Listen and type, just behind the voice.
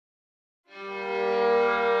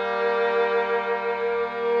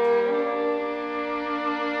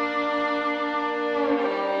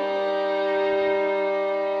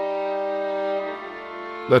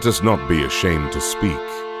Let us not be ashamed to speak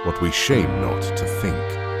what we shame not to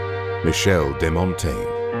think. Michel de Montaigne.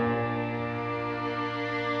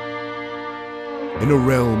 In a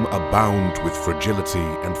realm abound with fragility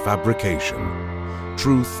and fabrication,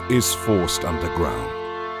 truth is forced underground.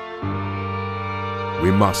 We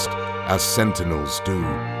must, as sentinels do,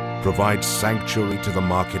 provide sanctuary to the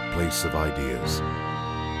marketplace of ideas.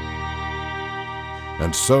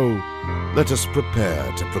 And so, let us prepare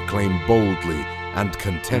to proclaim boldly and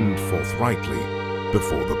contend forthrightly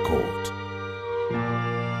before the court.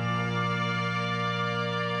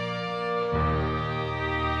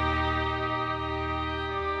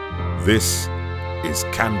 This is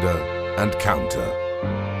Candor and Counter.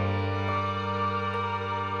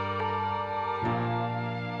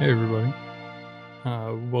 Hey everybody,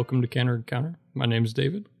 welcome to Candor and Counter. My name is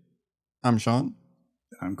David. I'm Sean.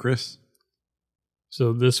 I'm Chris.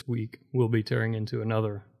 So this week we'll be tearing into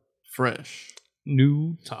another Fresh.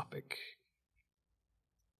 new topic.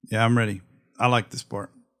 Yeah, I'm ready. I like this part.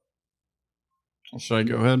 Should I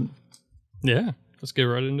go ahead? Yeah, let's get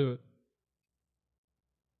right into it.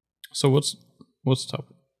 So what's the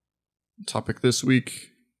topic? Topic this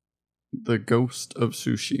week, The Ghost of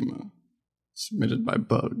Tsushima, submitted by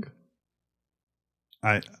Bug.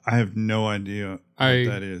 I have no idea what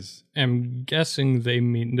that is. I'm guessing they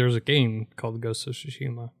mean there's a game called Ghost of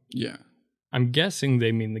Tsushima. Yeah. I'm guessing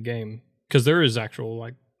they mean the game because there is actual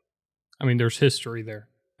there's history there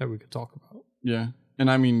that we could talk about. Yeah. And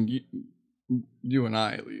I mean, you and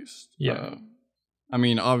I at least. Yeah.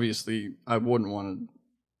 Obviously, I wouldn't want to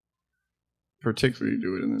particularly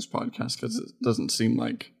do it in this podcast because it doesn't seem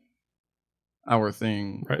like our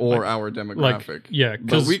thing, right, or our demographic.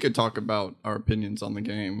 But we could talk about our opinions on the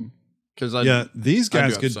game. These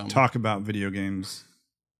guys could talk about video games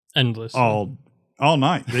endless all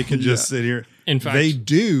night. They could just sit here. In fact, they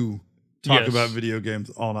do talk about video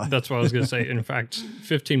games all night. That's what I was going to say. In fact,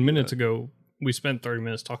 15 minutes ago, we spent 30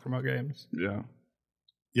 minutes talking about games. Yeah.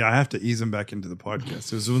 Yeah, I have to ease them back into the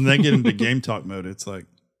podcast. Because when they get into game talk mode, it's like,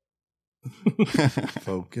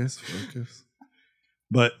 focus.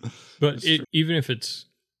 But even if it's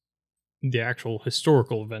the actual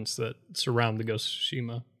historical events that surround the Ghost of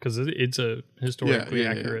Tsushima, because it's a historically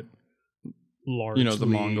accurate, large, the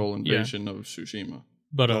Mongol invasion of Tsushima.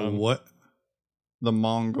 But what? The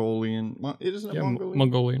Mongolian, isn't it Mongolian?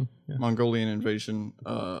 Mongolian, Mongolian invasion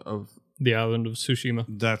of the island of Tsushima.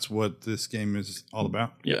 That's what this game is all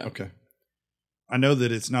about. Yeah. Okay. I know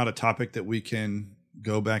that it's not a topic that we can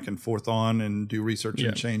go back and forth on and do research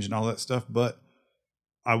and change and all that stuff, but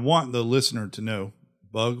I want the listener to know,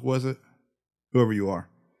 Bug, was it? Whoever you are.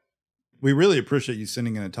 We really appreciate you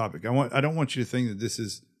sending in a topic. I don't want you to think that this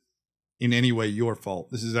is in any way your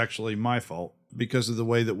fault. This is actually my fault because of the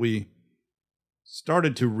way that we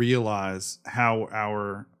started to realize how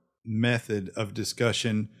our method of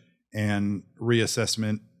discussion and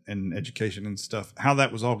reassessment and education and stuff, how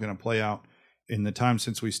that was all going to play out in the time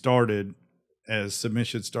since we started. As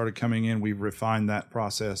submissions started coming in, we've refined that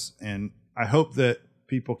process, and I hope that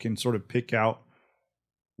people can sort of pick out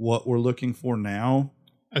what we're looking for now.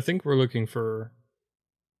 I think we're looking for,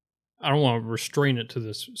 I don't want to restrain it to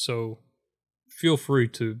this, so feel free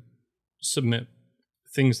to submit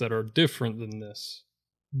things that are different than this,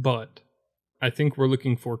 but I think we're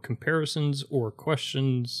looking for comparisons or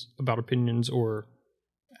questions about opinions, or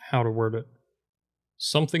how to word it,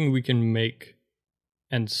 something we can make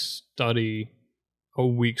and study a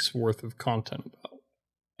week's worth of content about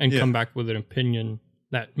and come back with an opinion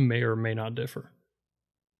that may or may not differ.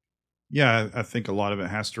 Yeah, I think a lot of it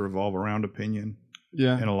has to revolve around opinion.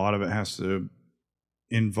 Yeah. And a lot of it has to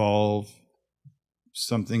involve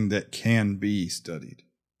something that can be studied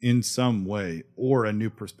in some way, or a new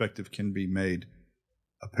perspective can be made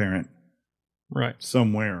apparent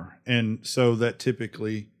somewhere. And so that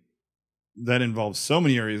typically, that involves so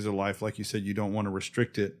many areas of life. Like you said, you don't want to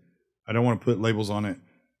restrict it. I don't want to put labels on it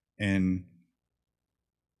and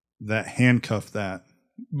that handcuff that.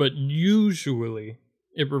 But usually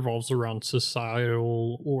it revolves around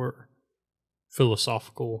societal or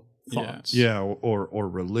philosophical thoughts. Yeah, or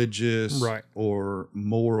religious, right, or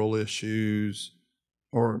moral issues,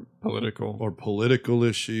 or political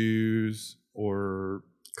issues, or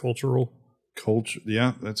cultural.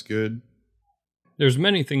 Yeah, that's good. There's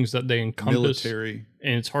many things that they encompass. Military.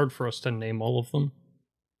 And it's hard for us to name all of them.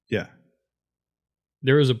 Yeah.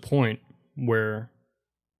 There is a point where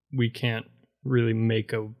we can't really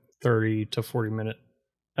make a 30 to 40 minute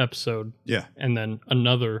episode. Yeah. And then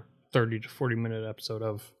another 30 to 40 minute episode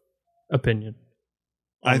of opinion.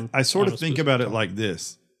 I sort of think about it like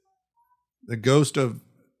this. The Ghost of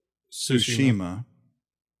Tsushima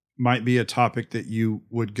might be a topic that you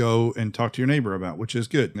would go and talk to your neighbor about, which is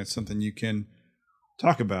good. And it's something you can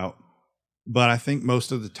talk about. But I think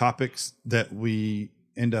most of the topics that we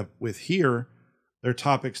end up with here, they're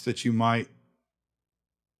topics that you might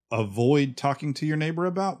avoid talking to your neighbor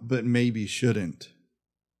about, but maybe shouldn't.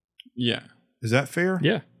 Yeah. Is that fair?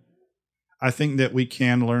 Yeah. I think that we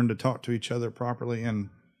can learn to talk to each other properly. And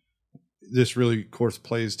this really, of course,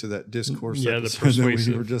 plays to that discourse the episode that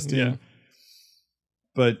we were just in. Yeah.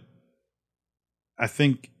 But I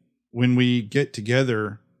think when we get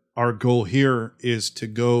together, our goal here is to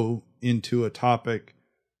go into a topic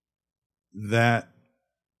that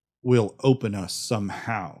will open us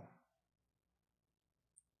somehow.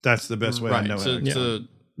 That's the best way I know it. To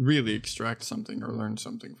really extract something or learn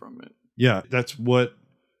something from it. Yeah, that's what,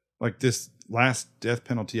 like this last death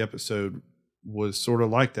penalty episode was sort of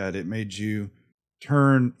like that. It made you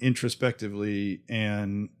turn introspectively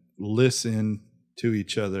and listen to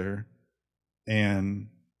each other and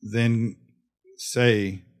then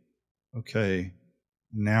say, okay,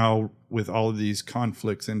 now with all of these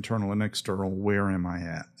conflicts, internal and external, where am I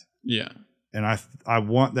at? Yeah. And I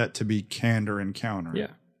want that to be candor and counter.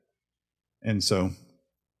 Yeah. And so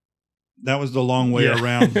that was the long way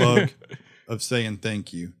around, Bug, of saying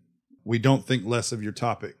thank you. We don't think less of your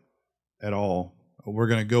topic at all. We're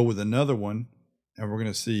going to go with another one, and we're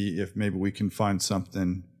going to see if maybe we can find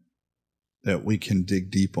something that we can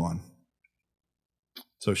dig deep on.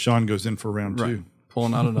 So Sean goes in for round two.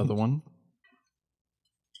 Pulling out another one.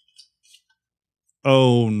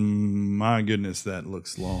 Oh, my goodness, that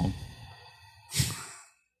looks long.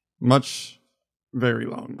 Very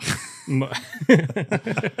long.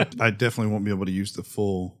 I definitely won't be able to use the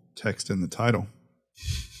full text in the title.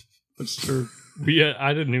 That's true. Yeah,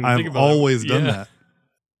 I didn't even think about it. I've always done that.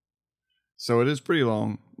 So it is pretty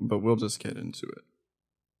long, but we'll just get into it.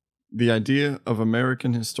 The idea of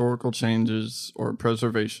American historical changes or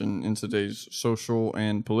preservation in today's social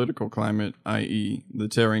and political climate, i.e., the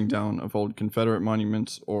tearing down of old Confederate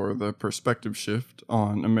monuments or the perspective shift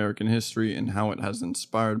on American history and how it has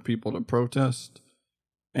inspired people to protest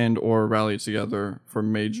and or rally together for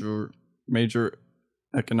major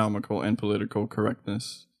economical and political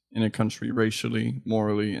correctness in a country racially,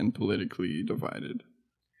 morally, and politically divided.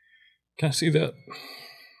 Can I see that?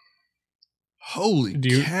 Holy do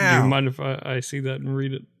you cow. mind if I see that and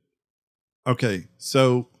read it? Okay,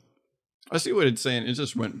 so I see what it's saying. It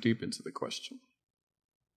just went deep into the question.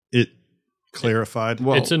 It clarified.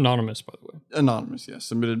 Well, it's anonymous, by the way. Anonymous, yes.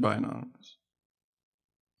 Submitted by Anonymous.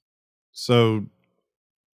 So,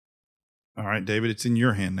 all right, David, it's in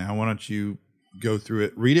your hand now. Why don't you go through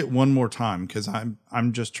it? Read it one more time, because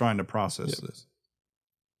I'm just trying to process this.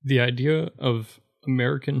 The idea of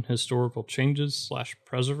American historical changes /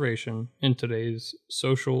 preservation in today's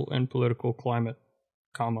social and political climate,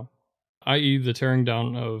 i.e. the tearing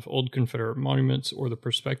down of old Confederate monuments or the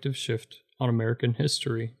perspective shift on American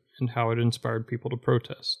history and how it inspired people to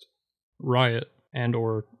protest, riot, and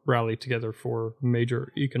or rally together for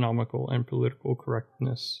major economical and political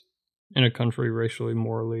correctness in a country racially,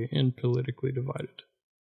 morally, and politically divided.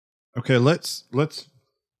 Okay, let's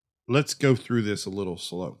go through this a little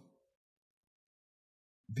slow.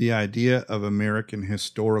 The idea of American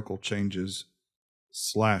historical changes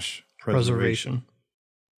 / preservation.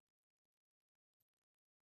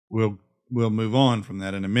 We'll move on from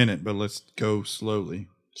that in a minute, but let's go slowly.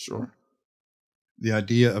 Sure. The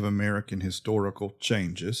idea of American historical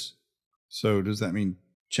changes. So does that mean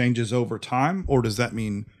changes over time, or does that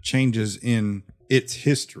mean changes in its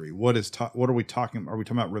history? What are we talking about? Are we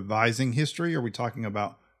talking about revising history? Or are we talking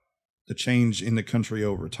about the change in the country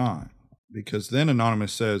over time? Because then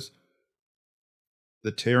Anonymous says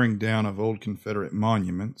the tearing down of old Confederate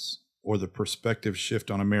monuments or the perspective shift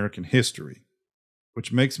on American history,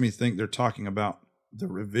 which makes me think they're talking about the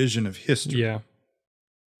revision of history. Yeah.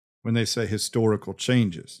 When they say historical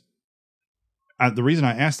changes. The reason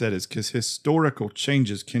I ask that is because historical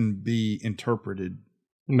changes can be interpreted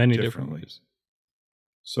many different ways.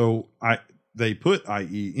 So they put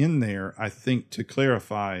IE in there, I think, to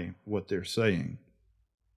clarify what they're saying.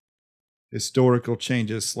 Historical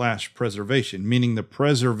changes / preservation, meaning the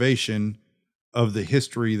preservation of the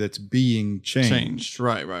history that's being changed.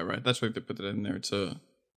 Right. That's why they put that in there, to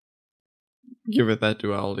give it that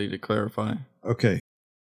duality, to clarify. Okay.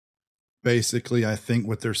 Basically, I think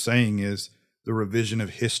what they're saying is the revision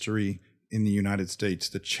of history in the United States,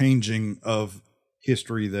 the changing of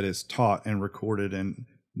history that is taught and recorded and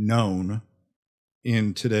known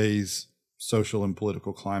in today's social and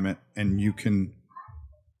political climate, and you can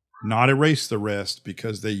not erase the rest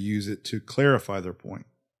because they use it to clarify their point.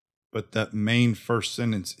 But that main first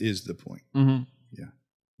sentence is the point. Mm-hmm. Yeah.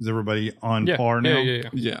 Is everybody on par now?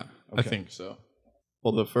 Yeah, I think so.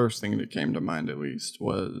 Well, the first thing that came to mind, at least,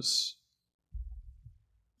 was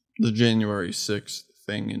the January 6th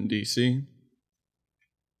thing in D.C.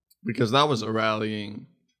 Because that was a rallying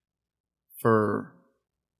for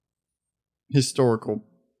historical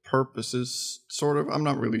purposes, sort of. I'm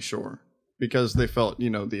not really sure. Because they felt,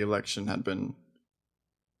 the election had been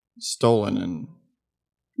stolen and,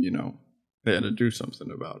 they had to do something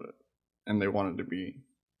about it. And they wanted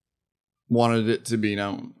it to be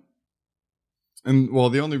known. And well,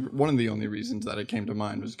 one of the only reasons that it came to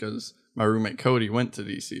mind was because my roommate Cody went to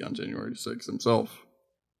DC on January 6th himself.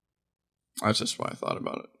 That's just why I thought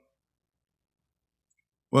about it.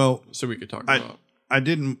 Well, so we could talk about. I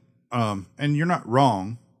didn't, and you're not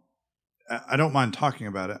wrong. I don't mind talking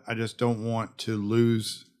about it. I just don't want to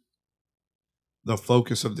lose the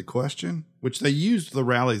focus of the question, which they used the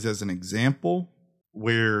rallies as an example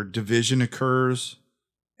where division occurs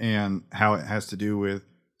and how it has to do with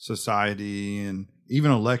society and even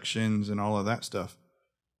elections and all of that stuff.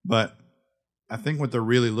 But I think what they're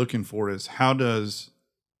really looking for is how does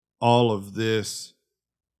all of this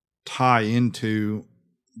tie into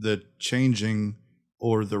the changing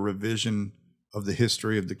or the revision of the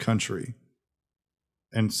history of the country.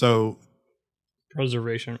 And so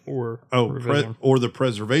preservation or or the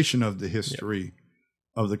preservation of the history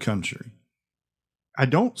of the country. I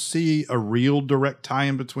don't see a real direct tie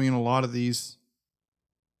in between a lot of these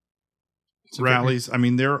rallies. I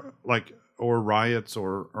mean, they're like, or riots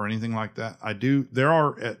or anything like that. There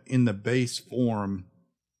are in the base form,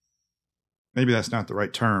 maybe that's not the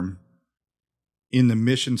right term, in the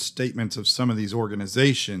mission statements of some of these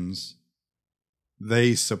organizations,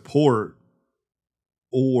 they support,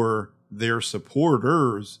 or their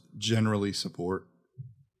supporters generally support,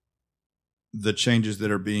 the changes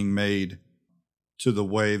that are being made to the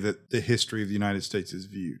way that the history of the United States is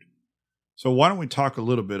viewed. So why don't we talk a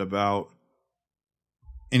little bit about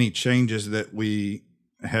any changes that we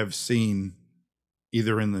have seen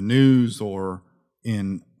either in the news or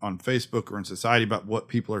on Facebook or in society about what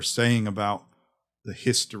people are saying about the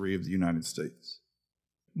history of the United States.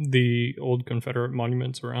 The old Confederate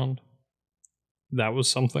monuments around. That was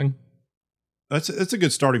something. That's a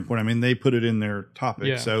good starting point. I mean, they put it in their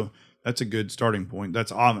topic, so that's a good starting point.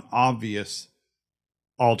 That's an obvious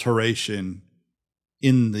alteration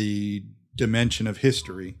in the dimension of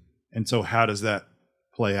history. And so how does that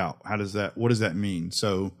play out? What does that mean?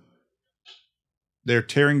 So they're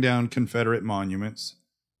tearing down Confederate monuments,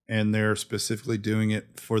 and they're specifically doing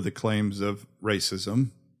it for the claims of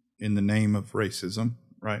racism, in the name of racism,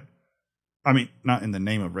 right? I mean, not in the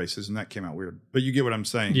name of racism. That came out weird. But you get what I'm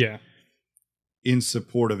saying. Yeah. In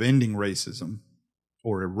support of ending racism,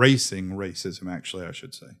 or erasing racism, actually, I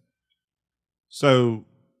should say. So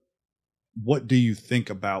what do you think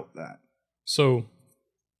about that? So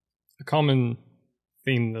a common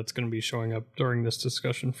theme that's going to be showing up during this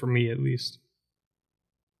discussion, for me at least,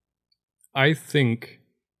 I think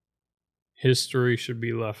history should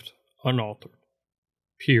be left unaltered.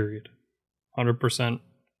 Period. 100%.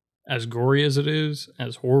 As gory as it is,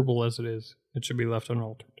 as horrible as it is, it should be left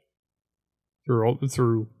unaltered.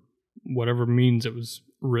 Through whatever means it was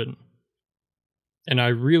written. And I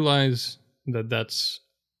realize that that's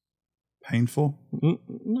painful?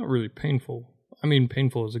 Not really painful. I mean,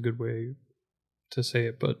 painful is a good way to say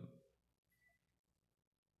it, but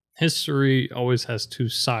history always has two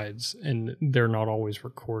sides, and they're not always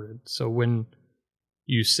recorded. So when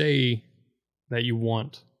you say that you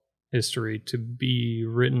want history to be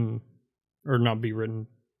written, or not be written,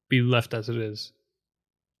 be left as it is,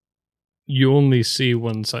 you only see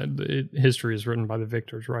one side. History is written by the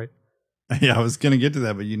victors, right? Yeah, I was going to get to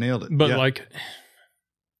that, but you nailed it. But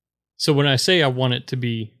so when I say I want it to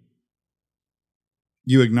be,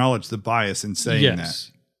 you acknowledge the bias in saying that.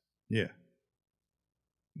 Yeah.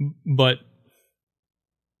 But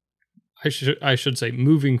I should say,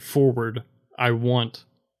 moving forward, I want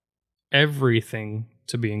everything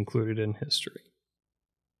to be included in history.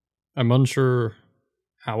 I'm unsure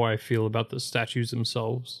how I feel about the statues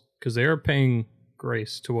themselves, because they are paying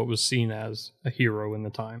grace to what was seen as a hero in the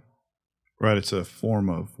time. Right, it's a form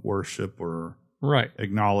of worship or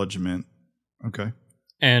acknowledgement. Okay.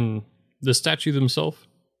 And the statue themselves,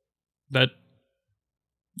 the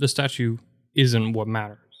statue isn't what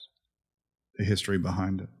matters. The history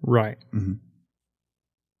behind it. Right. Mm-hmm.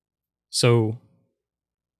 So,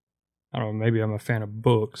 I don't know, maybe I'm a fan of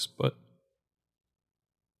books, but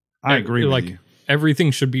I agree with you.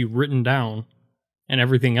 Everything should be written down, and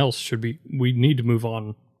everything else we need to move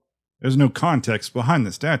on. There's no context behind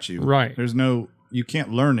the statue. Right. You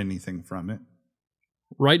can't learn anything from it.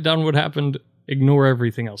 Write down what happened ignore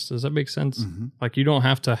everything else. Does that make sense? Mm-hmm. Like, you don't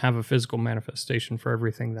have to have a physical manifestation for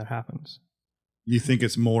everything that happens. You think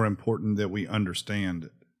it's more important that we understand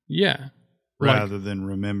it Yeah. rather than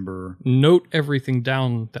remember. Note everything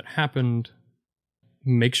down that happened.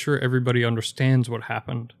 Make sure everybody understands what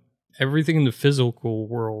happened. Everything in the physical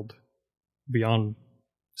world, beyond,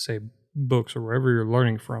 say, books or wherever you're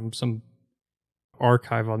learning from, some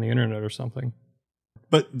archive on the internet or something.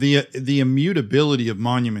 But the immutability of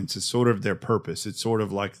monuments is sort of their purpose. It's sort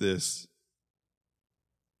of like this.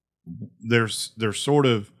 They're sort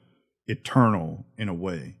of eternal in a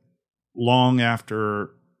way. Long after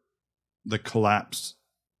the collapse,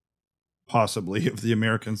 possibly, of the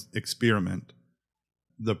American experiment,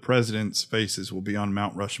 the president's faces will be on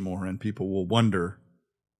Mount Rushmore, and people will wonder.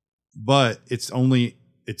 But it's only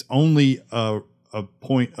a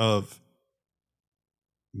point of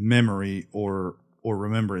memory or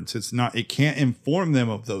remembrance. It's not. It can't inform them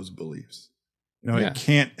of those beliefs. It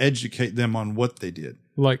can't educate them on what they did.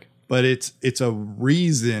 But it's a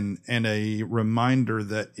reason and a reminder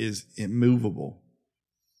that is immovable.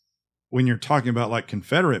 When you're talking about like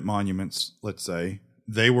Confederate monuments, let's say,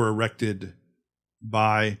 they were erected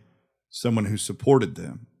by someone who supported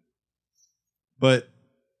them. But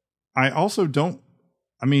I also don't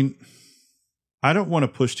want to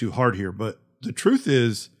push too hard here, but the truth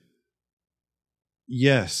is,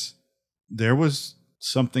 yes, there was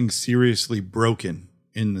something seriously broken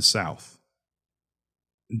in the South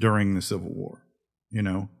during the Civil War,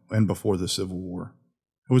 and before the Civil War.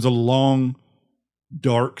 It was a long,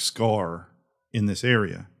 dark scar in this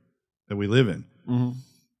area that we live in. Mm-hmm.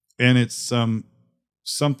 And it's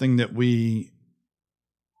something that we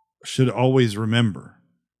should always remember.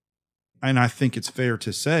 And I think it's fair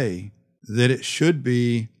to say that it should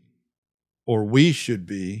be, or we should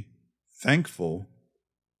be, thankful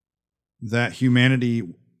that humanity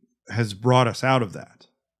has brought us out of that.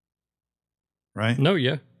 Right? No,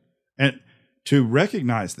 yeah. And to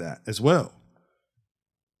recognize that as well.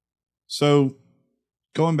 So,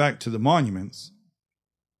 going back to the monuments,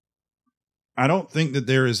 I don't think that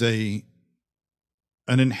there is an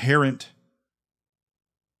inherent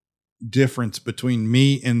difference between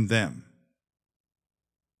me and them.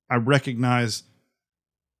 I recognize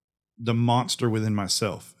the monster within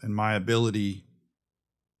myself and my ability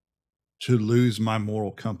to lose my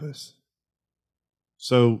moral compass.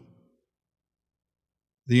 So,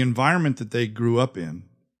 the environment that they grew up in,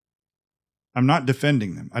 I'm not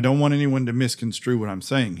defending them. I don't want anyone to misconstrue what I'm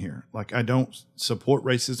saying here. Like, I don't support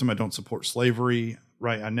racism. I don't support slavery,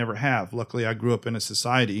 right? I never have. Luckily, I grew up in a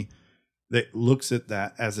society that looks at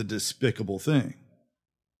that as a despicable thing.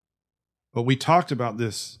 But we talked about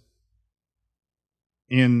this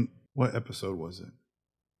in, what episode was it?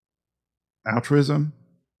 Altruism?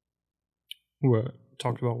 What?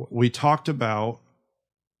 Talked about what? We talked about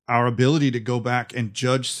our ability to go back and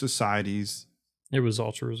judge societies. It was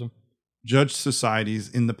altruism. Judge societies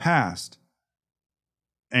in the past.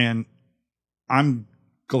 And I'm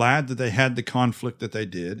glad that they had the conflict that they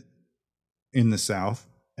did in the South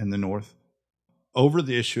and the North over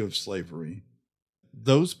the issue of slavery.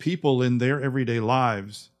 Those people in their everyday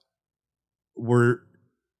lives were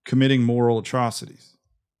committing moral atrocities.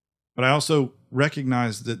 But I also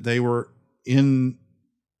recognize that they were in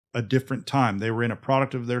a different time. They were in a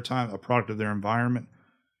product of their time, a product of their environment.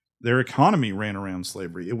 Their economy ran around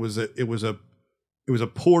slavery. It was a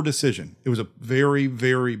poor decision. It was a very,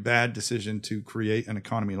 very bad decision to create an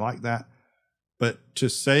economy like that. But to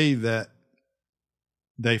say that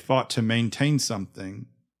they fought to maintain something,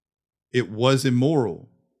 it was immoral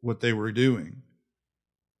what they were doing.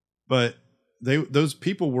 But those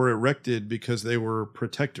people were erected because they were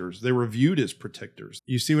protectors. They were viewed as protectors.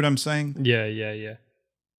 You see what I'm saying? Yeah.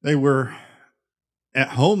 They were, at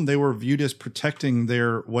home, they were viewed as protecting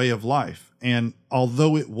their way of life. And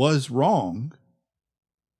although it was wrong,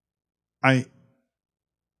 they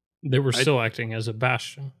were still acting as a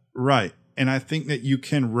bastion. Right. And I think that you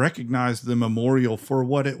can recognize the memorial for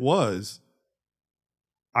what it was.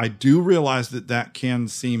 I do realize that can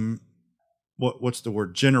seem, what's the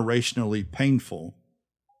word, generationally painful,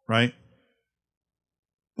 right?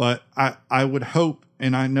 But I would hope,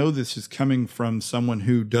 and I know this is coming from someone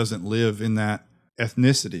who doesn't live in that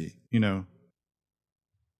ethnicity,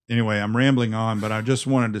 Anyway, I'm rambling on, but I just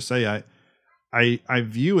wanted to say I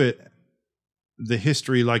view it, the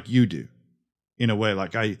history, like you do, in a way.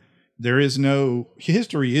 Like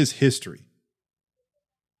history is history.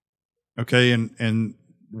 Okay, and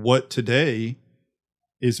what today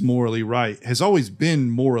is morally right has always been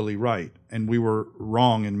morally right, and we were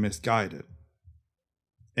wrong and misguided.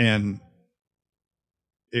 And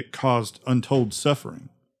it caused untold suffering.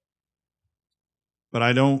 But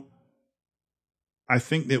I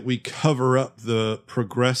think that we cover up the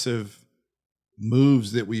progressive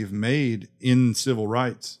moves that we've made in civil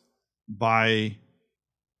rights by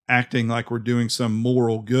acting like we're doing some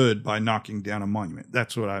moral good by knocking down a monument.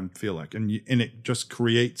 That's what I feel like. And it just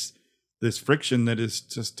creates this friction that is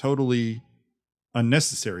just totally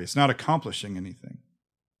unnecessary. It's not accomplishing anything.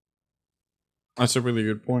 That's a really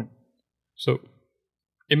good point. So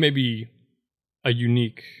it may be a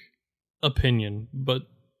unique opinion, but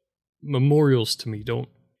memorials to me don't.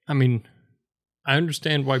 I mean, I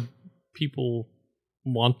understand why people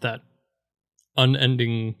want that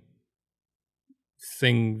unending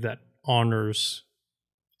thing that honors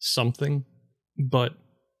something, but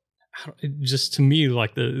just to me,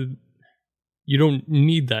 like, you don't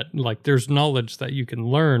need that. Like, there's knowledge that you can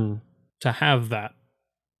learn to have that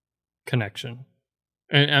connection.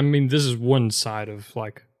 And I mean, this is one side of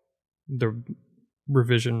like the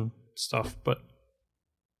revision stuff, but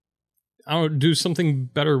I would do something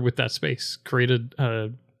better with that space. Create a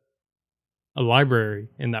library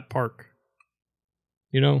in that park.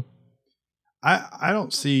 You know? I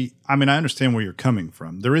don't see, I mean, I understand where you're coming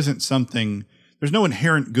from. There's no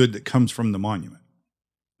inherent good that comes from the monument.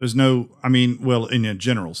 There's no, I mean, well, in a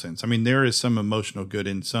general sense. I mean, there is some emotional good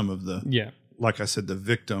in some of the, like I said, the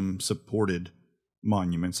victim supported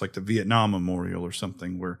monuments, like the Vietnam Memorial or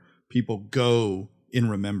something, where people go in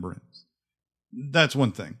remembrance. That's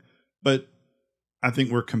one thing. But I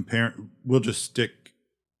think we'll just stick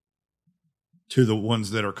to the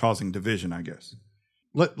ones that are causing division, I guess.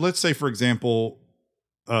 Let's say, for example,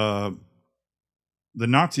 the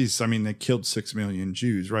Nazis, I mean, they killed 6 million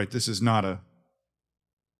Jews, right? This is not a...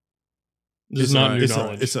 It's not new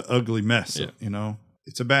knowledge. It's an ugly mess, you know?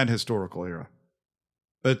 It's a bad historical era.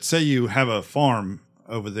 But say you have a farm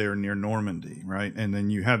over there near Normandy, right? And then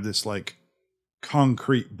you have this, like,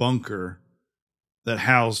 concrete bunker that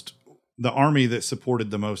housed the army that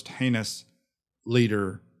supported the most heinous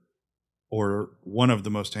leader, or one of the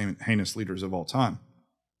most heinous leaders of all time.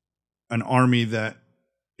 An army that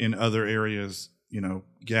in other areas, you know,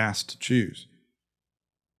 gassed Jews.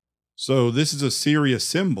 So this is a serious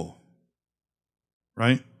symbol,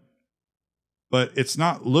 right? But it's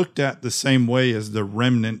not looked at the same way as the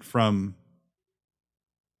remnant from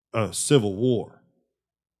a civil war.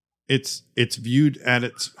 It's viewed at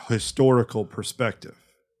its historical perspective.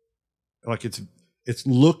 Like it's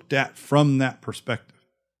looked at from that perspective.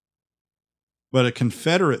 But a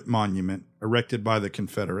Confederate monument erected by the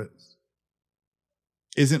Confederates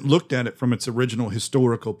isn't looked at it from its original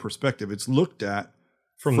historical perspective. It's looked at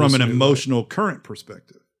from an emotional current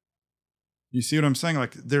perspective. You see what I'm saying?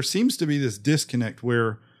 Like, there seems to be this disconnect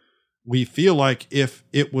where we feel like if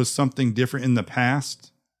it was something different in the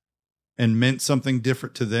past and meant something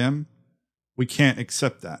different to them, we can't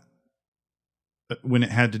accept that when it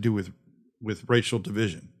had to do with racial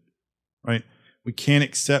division, right? We can't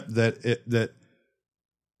accept that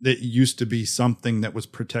that used to be something that was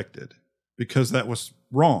protected, because that was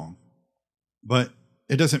wrong. But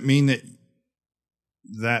it doesn't mean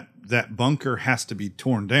that bunker has to be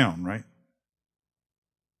torn down, right?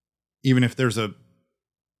 Even if there's a,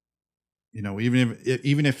 you know,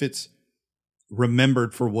 even if it's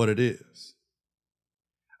remembered for what it is.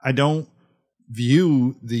 I don't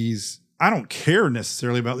care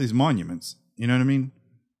necessarily about these monuments, you know what I mean?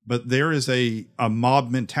 But there is a mob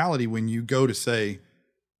mentality when you go to say,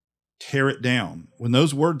 tear it down. When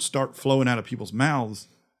those words start flowing out of people's mouths,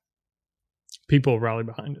 people rally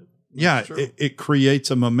behind it. Yeah, it creates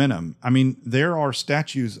a momentum. I mean, there are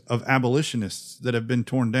statues of abolitionists that have been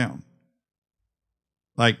torn down.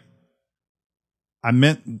 Like, I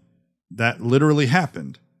meant that literally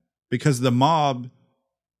happened because the mob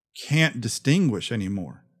can't distinguish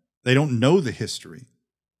anymore. They don't know the history.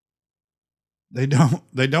 They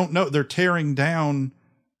don't know. They're tearing down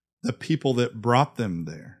the people that brought them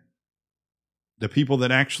there. The people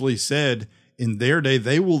that actually said in their day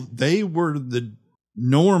they were the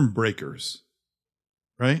norm breakers,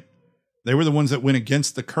 right? They were the ones that went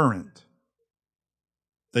against the current.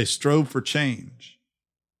 They strove for change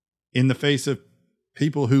in the face of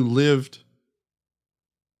people who lived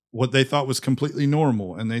what they thought was completely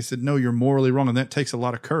normal. And they said, no, you're morally wrong. And that takes a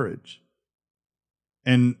lot of courage.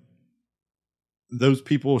 And those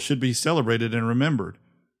people should be celebrated and remembered.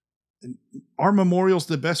 Are memorials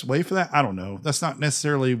the best way for that? I don't know. That's not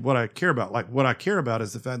necessarily what I care about. Like, what I care about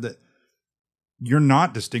is the fact that you're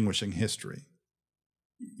not distinguishing history.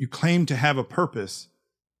 You claim to have a purpose,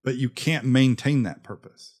 but you can't maintain that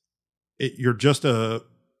purpose. You're just a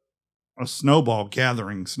snowball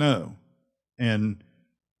gathering snow and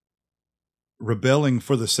rebelling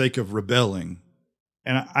for the sake of rebelling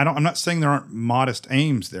And I'm not saying there aren't modest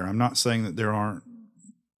aims there. I'm not saying that there aren't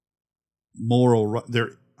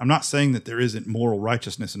I'm not saying that there isn't moral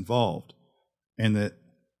righteousness involved, and that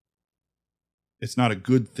it's not a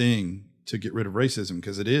good thing to get rid of racism,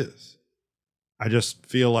 because it is. I just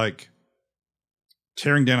feel like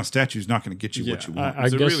tearing down a statue is not going to get you what you want.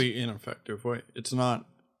 It's a really ineffective way. It's not,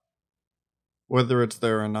 whether it's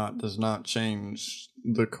there or not does not change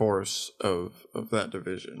the course of that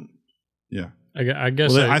division. Yeah. I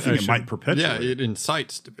guess I think it might perpetuate. Yeah, it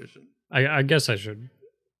incites division. I guess I should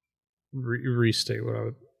restate what I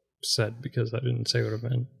said, because I didn't say what I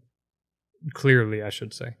meant. Clearly, I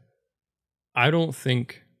should say. I don't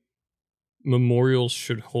think memorials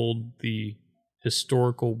should hold the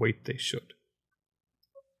historical weight they should.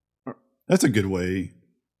 That's a good way.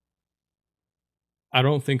 I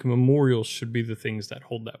don't think memorials should be the things that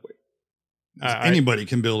hold that weight. Anybody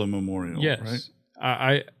can build a memorial, yes,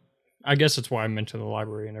 right? I guess that's why I mentioned the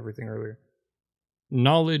library and everything earlier.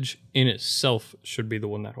 Knowledge in itself should be the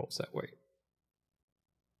one that holds that weight.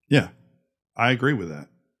 Yeah, I agree with that.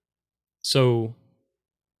 So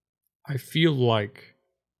I feel like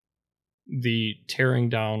the tearing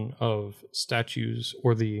down of statues,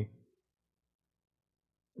 or the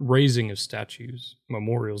raising of statues,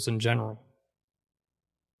 memorials in general,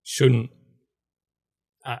 shouldn't.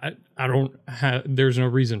 I don't have. There's no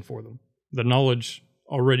reason for them. The knowledge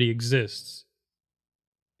already exists,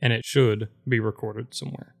 and it should be recorded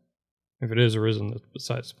somewhere. If it is or isn't, that's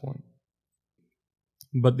besides the point.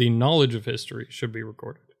 But the knowledge of history should be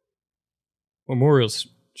recorded. Memorials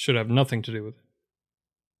should have nothing to do with it.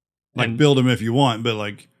 Like, build them if you want, but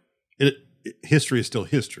like, history is still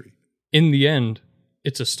history. In the end,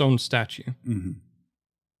 it's a stone statue. Mm-hmm.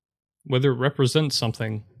 Whether it represents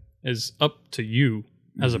something is up to you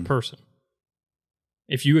as a person.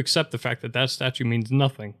 If you accept the fact that that statue means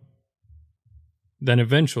nothing, then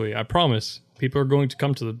eventually, I promise, people are going to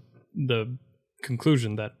come to the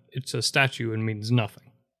conclusion that it's a statue and means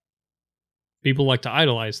nothing. People like to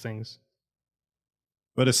idolize things.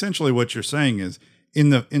 But essentially what you're saying is, in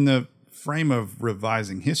the frame of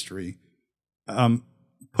revising history,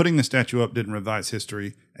 putting the statue up didn't revise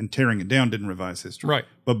history, and tearing it down didn't revise history. Right.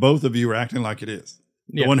 But both of you are acting like it is.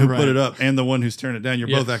 The one who put it up and the one who's tearing it down, you're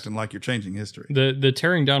both acting like you're changing history. The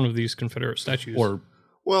tearing down of these Confederate statues or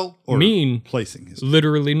mean placing history.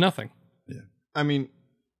 Literally nothing. Yeah. I mean,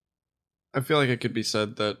 I feel like it could be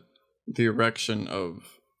said that the erection of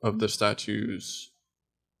the statues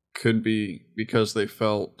could be because they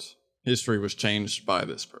felt history was changed by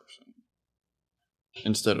this person,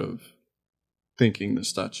 instead of thinking the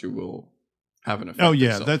statue will have an effect. Oh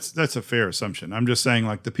yeah, itself. that's a fair assumption. I'm just saying,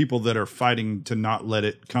 like, the people that are fighting to not let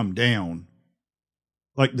it come down,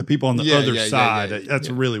 like the people on the other side. That's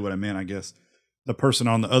really what I meant, I guess. The person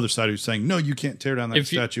on the other side who's saying, no, you can't tear down that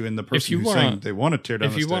statue, and the person who's saying they want to tear down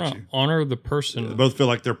the statue. If you want to honor the person... They both feel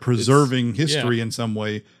like they're preserving history in some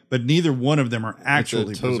way, but neither one of them are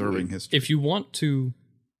actually preserving history. If you want to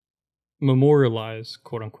memorialize,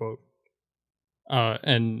 quote unquote,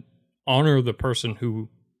 and honor the person who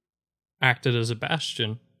acted as a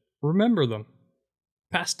bastion, remember them.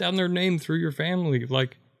 Pass down their name through your family.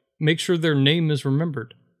 Like, make sure their name is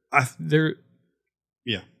remembered. There's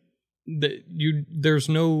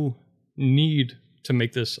no need to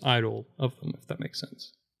make this idol of them, if that makes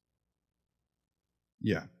sense.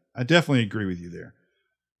 Yeah, I definitely agree with you there.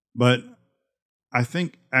 But I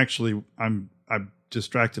think actually I'm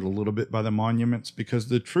distracted a little bit by the monuments, because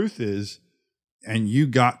the truth is, and you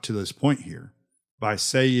got to this point here by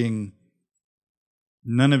saying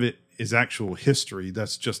none of it is actual history,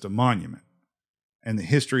 that's just a monument. And the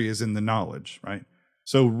history is in the knowledge, right?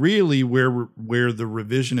 So really where the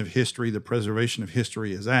revision of history, the preservation of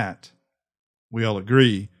history is at, we all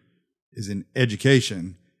agree, is in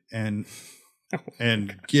education and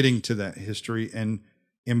getting to that history and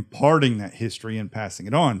imparting that history and passing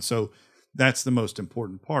it on. So that's the most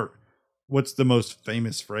important part. What's the most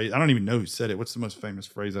famous phrase? I don't even know who said it. What's the most famous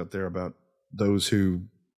phrase out there about those who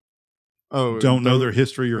don't know their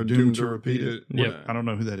history or doomed to repeat it? Yeah. I don't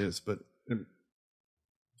know who that is, but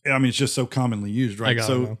I mean, it's just so commonly used, right?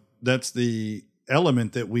 So that's the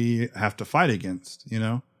element that we have to fight against, you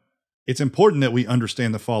know? It's important that we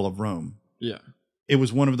understand the fall of Rome. Yeah. It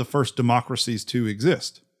was one of the first democracies to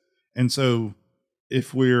exist. And so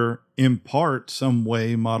if we're in part some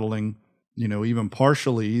way modeling, you know, even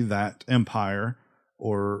partially that empire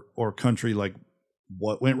or country, like,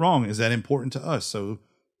 what went wrong? Is that important to us? So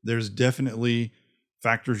there's definitely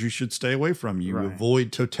factors you should stay away from. You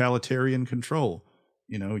avoid totalitarian control.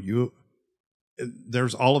 You know,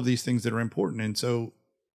 there's all of these things that are important. And so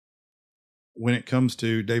when it comes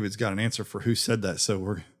to David's got an answer for who said that.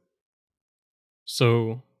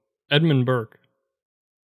 So Edmund Burke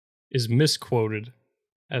is misquoted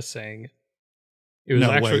as saying it was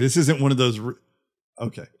way. This isn't one of those.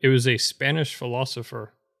 Okay. It was a Spanish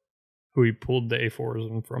philosopher who he pulled the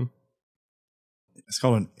aphorism from. It's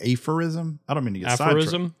called an aphorism. I don't mean to get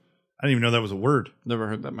aphorism. Sidetracked. I didn't even know that was a word. Never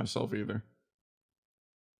heard that myself either.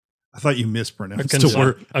 I thought you mispronounced the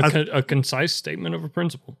word. A concise statement of a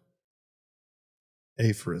principle.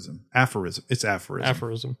 Aphorism. It's aphorism.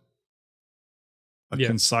 Aphorism. A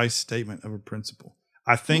concise statement of a principle.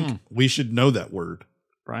 I think we should know that word,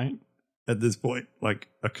 right? At this point, like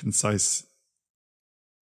a concise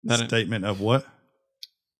statement of what?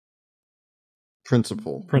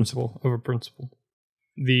 Principle. Principle of a principle.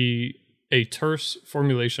 A terse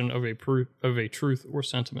formulation of a truth or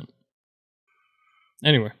sentiment.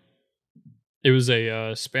 Anyway, it was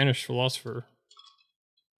a Spanish philosopher,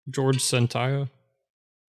 George Santayana.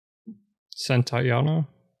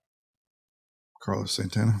 Carlos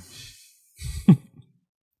Santana.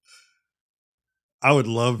 I would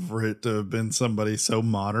love for it to have been somebody so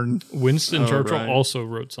modern. Winston Churchill also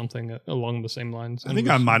wrote something along the same lines. I think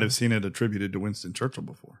I might have seen it attributed to Winston Churchill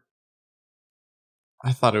before.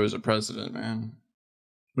 I thought it was a president, man.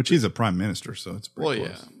 Which he's a prime minister, so it's pretty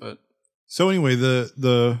close. Yeah, but so anyway,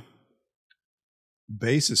 the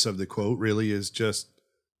basis of the quote really is just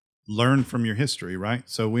learn from your history, right?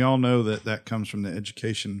 So we all know that comes from the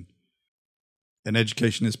education, and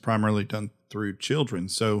education is primarily done through children.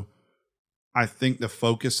 So I think the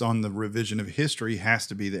focus on the revision of history has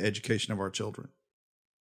to be the education of our children.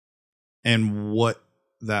 And what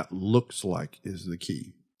that looks like is the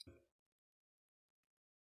key.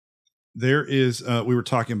 There is, we were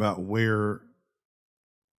talking about where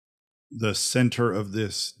the center of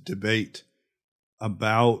this debate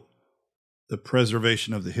about the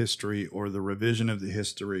preservation of the history or the revision of the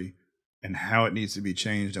history and how it needs to be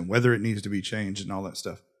changed and whether it needs to be changed and all that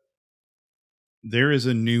stuff. There is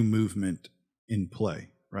a new movement in play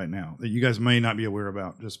right now that you guys may not be aware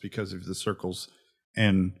about just because of the circles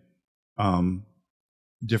and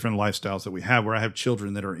different lifestyles that we have, where I have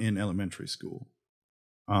children that are in elementary school.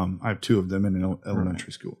 I have two of them in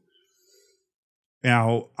elementary school.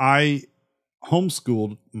 Now, I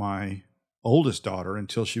homeschooled my oldest daughter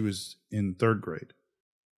until she was in 3rd grade.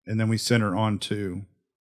 And then we sent her on to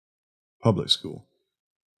public school.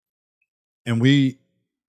 And we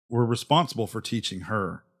were responsible for teaching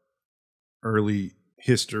her early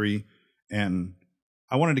history. And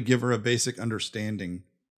I wanted to give her a basic understanding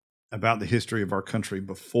about the history of our country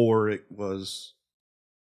before it was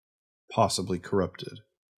possibly corrupted,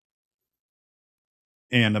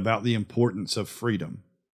 and about the importance of freedom,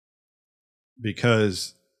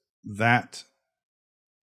 because that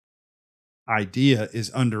idea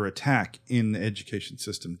is under attack in the education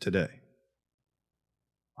system today.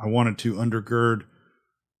 I wanted to undergird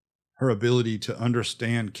her ability to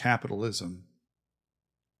understand capitalism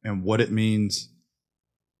and what it means,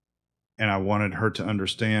 and I wanted her to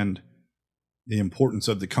understand the importance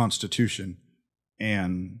of the Constitution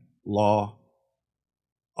and law.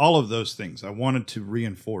 All of those things I wanted to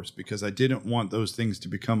reinforce because I didn't want those things to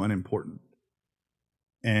become unimportant.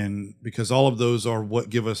 And because all of those are what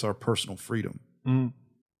give us our personal freedom.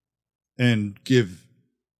 And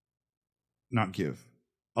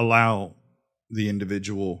allow the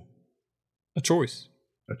individual a choice.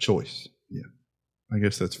 Yeah. I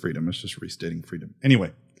guess that's freedom. It's just restating freedom.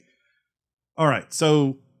 Anyway. All right.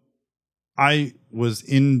 So I was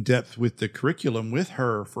in depth with the curriculum with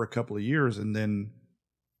her for a couple of years, and then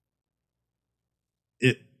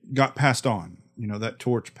it got passed on. You know, that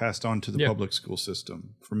torch passed on to the public school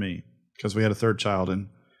system for me because we had a 3rd child, and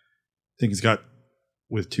things got,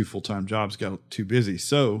 with 2 full-time jobs, got too busy.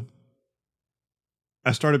 So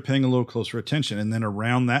I started paying a little closer attention. And then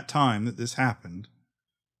around that time that this happened,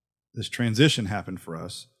 this transition happened for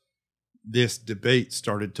us, this debate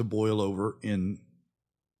started to boil over in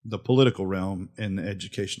the political realm and the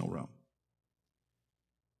educational realm.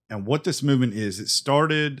 And what this movement is,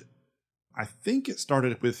 I think it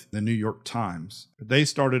started with the New York Times. They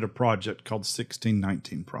started a project called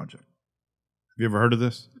 1619 Project. Have you ever heard of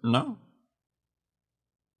this? No.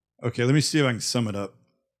 Okay, let me see if I can sum it up.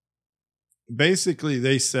 Basically,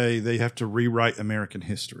 they say they have to rewrite American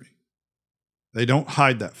history. They don't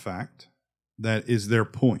hide that fact. That is their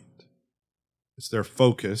point. It's their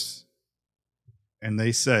focus. And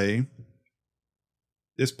they say,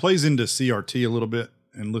 this plays into CRT a little bit.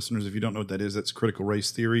 And listeners, if you don't know what that is, that's critical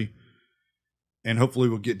race theory. And hopefully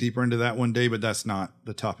we'll get deeper into that one day, but that's not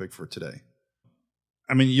the topic for today.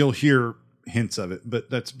 I mean, you'll hear hints of it, but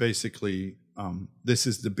that's basically This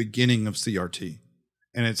is the beginning of CRT,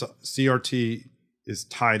 and CRT is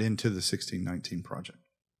tied into the 1619 Project.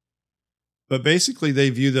 But basically, they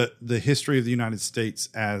view the history of the United States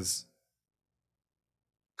as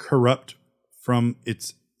corrupt from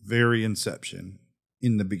its very inception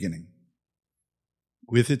in the beginning,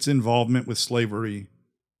 with its involvement with slavery,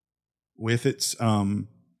 with its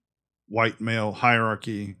white male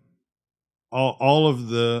hierarchy, all of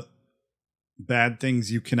the bad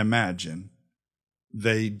things you can imagine.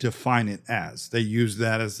 They define it as. They use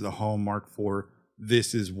that as the hallmark for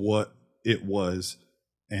this is what it was,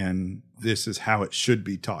 and this is how it should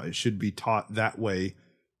be taught. It should be taught that way,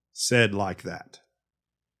 said like that.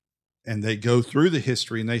 And they go through the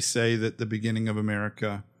history and they say that the beginning of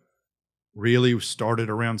America really started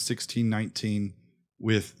around 1619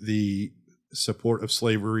 with the support of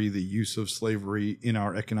slavery, the use of slavery in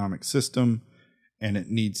our economic system, and it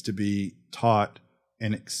needs to be taught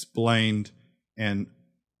and explained. And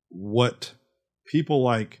what people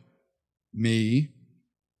like me,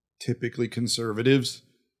 typically conservatives,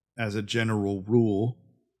 as a general rule,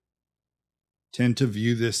 tend to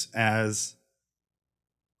view this as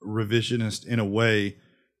revisionist in a way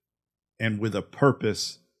and with a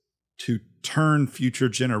purpose to turn future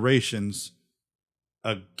generations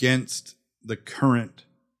against the current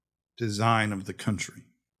design of the country.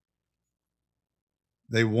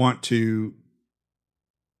 They want to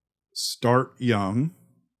start young.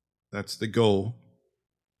 That's the goal.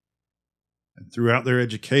 And throughout their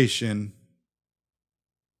education,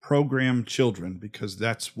 program children, because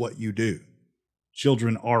that's what you do.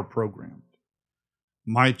 Children are programmed.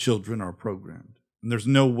 My children are programmed. And there's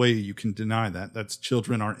no way you can deny that. That's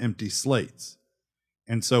children are empty slates.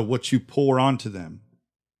 And so what you pour onto them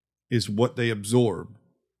is what they absorb.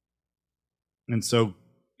 And so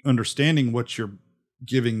understanding what you're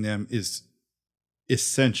giving them is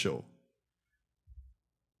essential.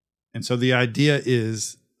 And so the idea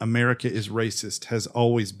is America is racist, has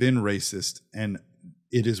always been racist, and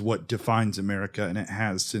it is what defines America, and it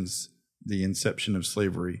has since the inception of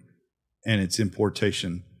slavery and its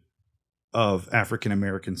importation of African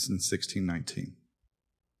Americans since 1619.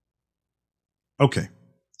 Okay.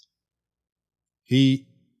 They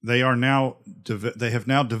have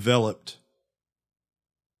now developed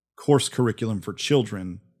course curriculum for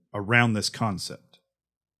children around this concept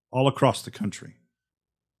all across the country.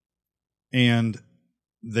 And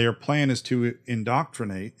their plan is to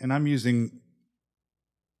indoctrinate, and I'm using,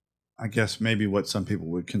 I guess, maybe what some people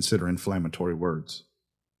would consider inflammatory words.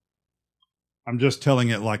 I'm just telling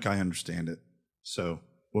it like I understand it. So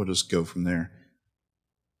we'll just go from there.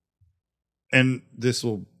 And this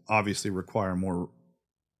will obviously require more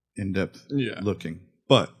in-depth looking.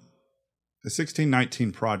 But the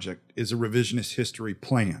 1619 Project is a revisionist history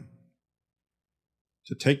plan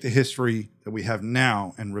to take the history that we have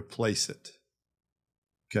now and replace it.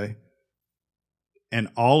 Okay? And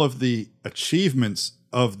all of the achievements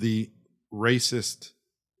of the racist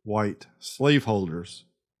white slaveholders,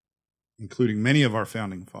 including many of our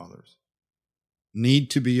founding fathers, need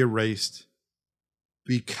to be erased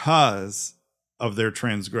because of their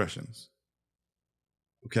transgressions.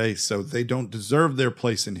 Okay, so they don't deserve their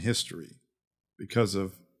place in history because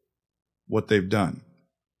of what they've done.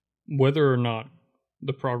 Whether or not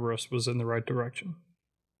the progress was in the right direction.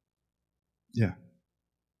 Yeah.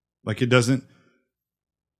 Like it doesn't,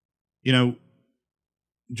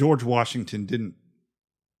 George Washington didn't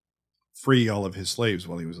free all of his slaves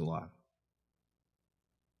while he was alive.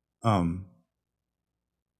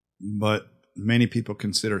 But many people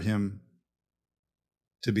consider him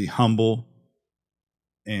to be humble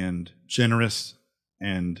and generous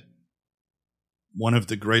and one of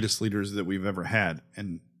the greatest leaders that we've ever had,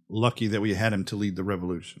 and lucky that we had him to lead the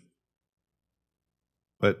revolution.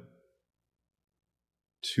 But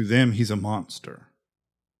to them, he's a monster,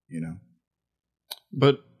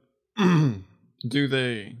 But do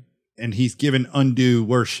they? And he's given undue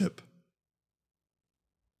worship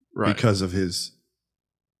Right. because of his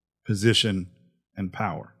position and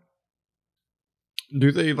power.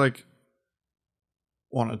 Do they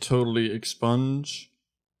want to totally expunge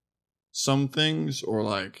some things,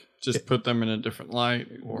 or just put them in a different light?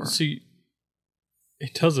 Or See,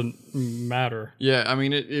 it doesn't matter. yeah, I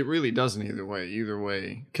mean it really doesn't either way. Either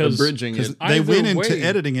way, 'Cause- abridging Because it. they Either went into way-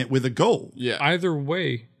 editing it with a goal, Yeah, Either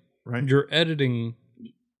way, right? you're editing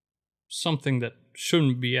something that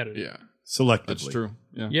shouldn't be edited. yeah, Selectively. that's true.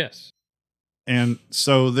 Yeah, Yes. And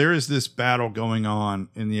so there is this battle going on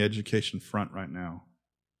in the education front right now.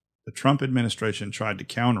 The Trump administration tried to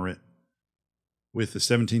counter it with the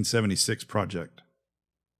 1776 Project.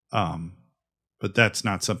 But that's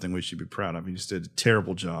not something we should be proud of. He just did a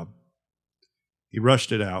terrible job. He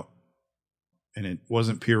rushed it out, and it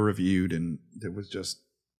wasn't peer reviewed, and it was just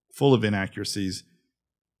full of inaccuracies,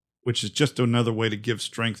 which is just another way to give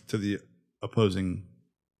strength to the opposing.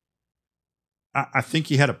 I think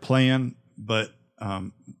he had a plan, but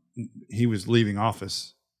he was leaving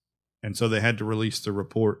office, and so they had to release the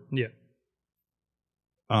report. Yeah.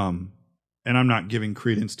 And I'm not giving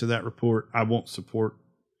credence to that report. I won't support.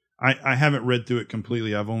 I haven't read through it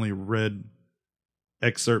completely. I've only read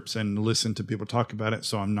excerpts and listened to people talk about it,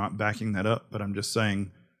 so I'm not backing that up. But I'm just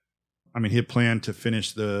saying, I mean, he had planned to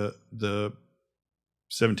finish the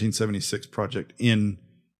 1776 project in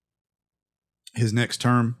his next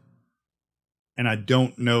term, and I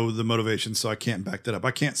don't know the motivation, so I can't back that up.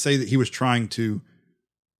 I can't say that he was trying to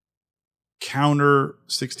counter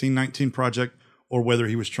 1619 project or whether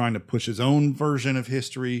he was trying to push his own version of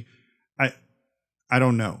history. I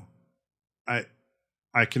don't know.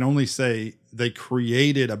 I can only say they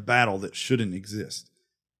created a battle that shouldn't exist,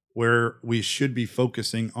 where we should be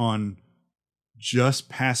focusing on just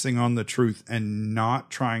passing on the truth and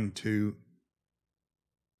not trying to.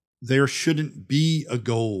 There shouldn't be a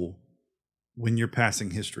goal when you're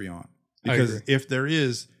passing history on, because if there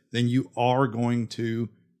is, then you are going to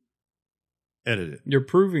edit it. You're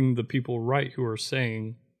proving the people right who are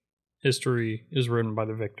saying history is written by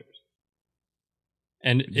the victors.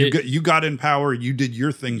 And you got in power, you did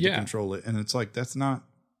your thing to control it, and it's like, that's not.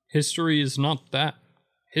 History is not that.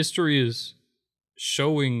 History is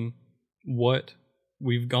showing what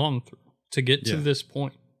we've gone through to get to this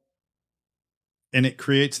point. And it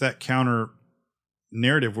creates that counter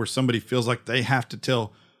narrative where somebody feels like they have to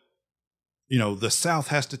tell, the South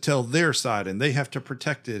has to tell their side and they have to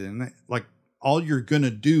protect it. And like, all you're going to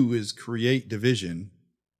do is create division,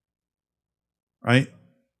 right?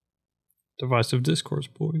 Divisive discourse,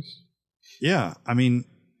 boys. Yeah. I mean,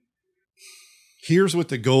 here's what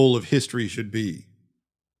the goal of history should be.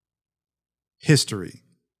 History.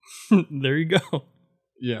 There you go.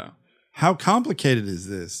 Yeah. How complicated is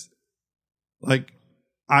this? Like,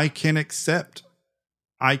 I can accept,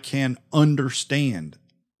 I can understand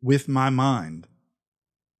with my mind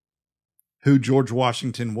who George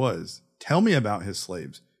Washington was. Tell me about his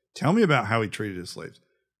slaves. Tell me about how he treated his slaves.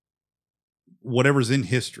 Whatever's in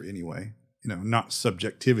history, anyway. Not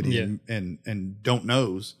subjectivity and don't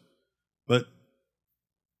knows. But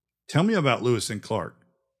tell me about Lewis and Clark.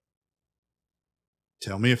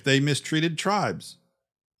 Tell me if they mistreated tribes.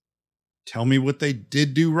 Tell me what they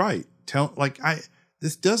did do right.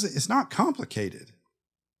 It's not complicated.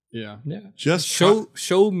 Yeah. Yeah. Just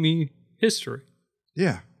show me history.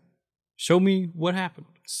 Yeah. Show me what happened.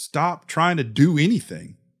 Stop trying to do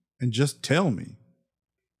anything and just tell me.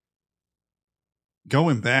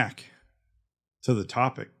 Going back to the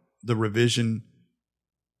topic, the revision,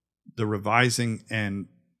 the revising and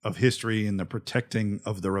of history and the protecting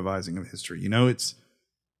of the revising of history. It's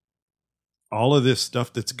all of this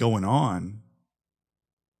stuff that's going on,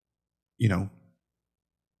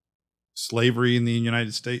 slavery in the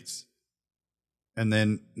United States. And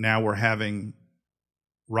then now we're having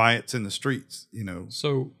riots in the streets,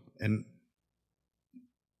 So, and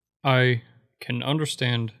I can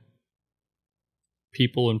understand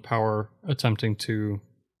people in power attempting to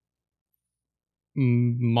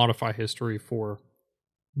modify history for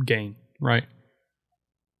gain, right?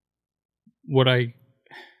 What I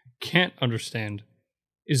can't understand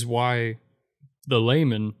is why the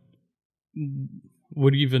layman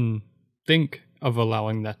would even think of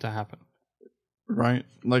allowing that to happen. Right?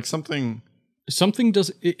 Like something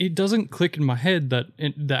doesn't click in my head that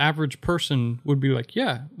the average person would be like,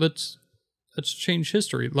 yeah, let's change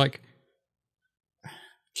history. Like,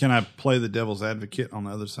 can I play the devil's advocate on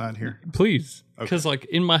the other side here? Please. Because like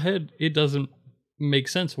in my head, it doesn't make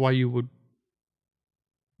sense why you would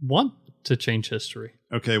want to change history.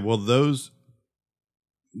 Okay, well, those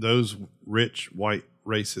rich white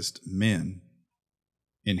racist men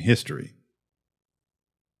in history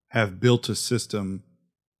have built a system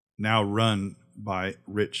now run by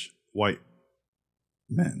rich white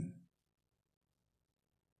men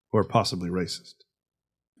who are possibly racist.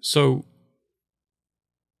 So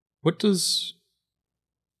what does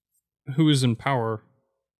who is in power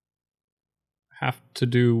have to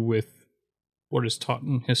do with what is taught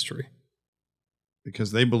in history?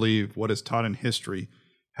 Because they believe what is taught in history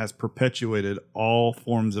has perpetuated all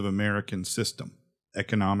forms of American system,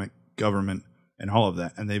 economic, government, and all of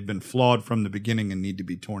that. And they've been flawed from the beginning and need to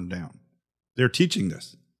be torn down. They're teaching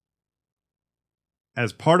this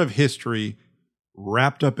as part of history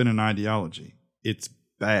wrapped up in an ideology. It's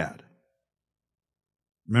bad.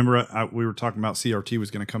 Remember, we were talking about CRT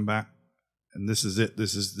was going to come back, and this is it.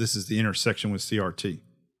 This is the intersection with CRT.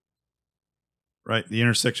 right? The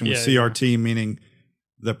intersection with CRT, meaning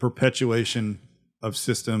the perpetuation of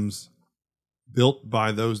systems built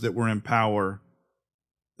by those that were in power.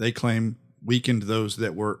 They claim weakened those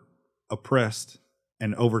that were oppressed,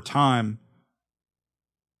 and over time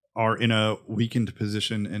are in a weakened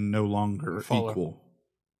position and no longer equal.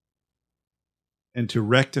 And to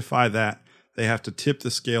rectify that, they have to tip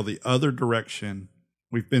the scale the other direction.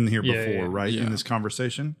 We've been here before, right? In this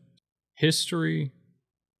conversation. History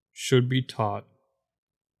should be taught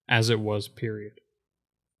as it was, period.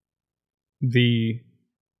 The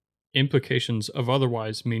implications of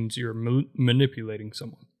otherwise means you're manipulating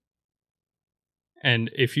someone.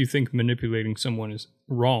 And if you think manipulating someone is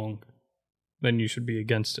wrong, then you should be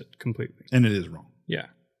against it completely. And it is wrong. Yeah.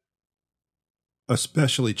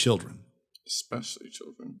 Especially children. Especially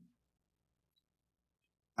children.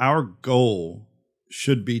 Our goal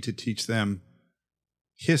should be to teach them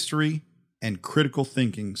history and critical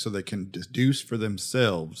thinking so they can deduce for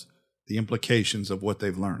themselves the implications of what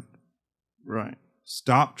they've learned. Right.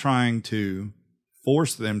 Stop trying to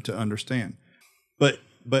force them to understand. But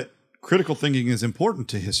critical thinking is important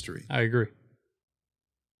to history. I agree.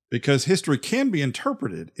 Because history can be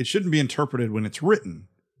interpreted. It shouldn't be interpreted when it's written,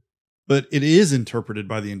 but it is interpreted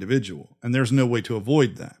by the individual. And there's no way to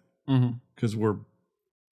avoid that because we're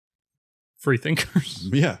free thinkers.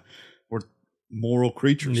 Yeah. We're moral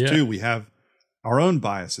creatures too. We have our own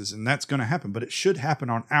biases, and that's going to happen, but it should happen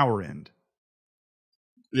on our end.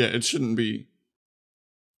 Yeah, it shouldn't be.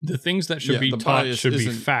 The things that should be taught should be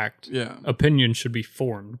fact. Yeah. Opinion should be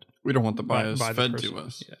formed. We don't want the bias by fed the to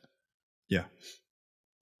us. Yeah. Yeah.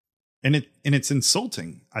 And it's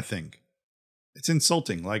insulting, I think. It's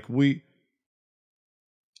insulting. Like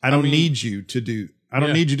I don't need you to do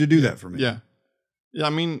that for me. Yeah. Yeah, I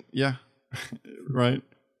mean, yeah. Right.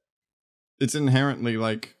 It's inherently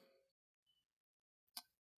like,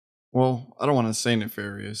 well, I don't want to say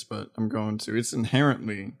nefarious, but I'm going to. It's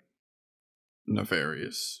inherently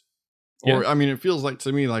nefarious. Yeah. Or, I mean, it feels like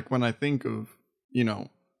to me, like when I think of,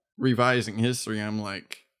 revising history, I'm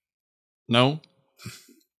like, no.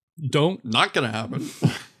 Not going to happen.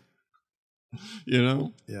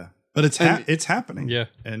 Yeah. But it's happening. Yeah.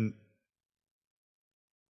 And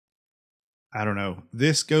I don't know.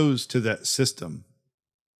 This goes to that system.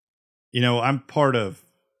 I'm part of,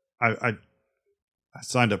 I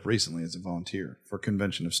signed up recently as a volunteer for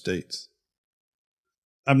Convention of States.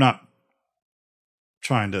 I'm not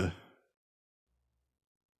trying to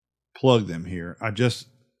plug them here.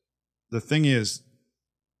 The thing is,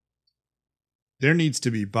 there needs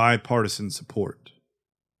to be bipartisan support.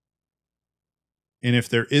 And if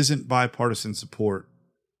there isn't bipartisan support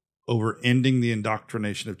over ending the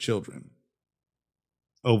indoctrination of children,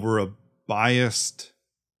 over a biased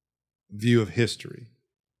view of history,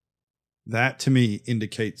 that to me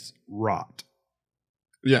indicates rot.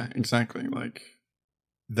 Yeah, exactly.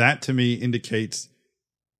 That to me indicates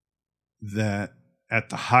that at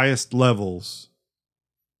the highest levels,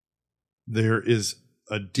 there is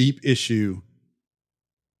a deep issue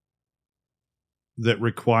that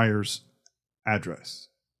requires address.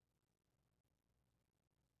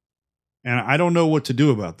 And I don't know what to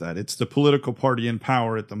do about that. It's the political party in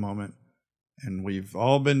power at the moment. And we've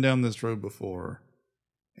all been down this road before.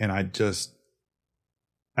 And I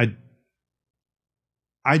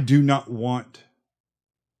do not want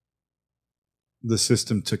the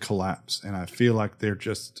system to collapse. And I feel like they're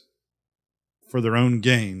just, for their own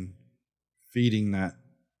gain, feeding that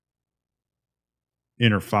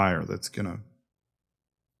inner fire that's going to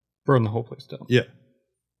burn the whole place down. Yeah.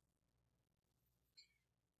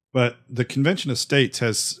 But the Convention of States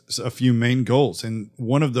has a few main goals, and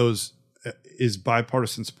one of those is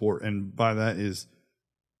bipartisan support, and by that is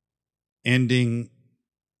ending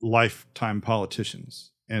lifetime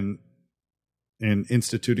politicians and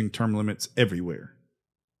instituting term limits everywhere.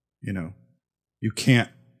 You can't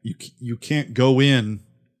go in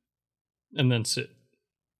and then sit.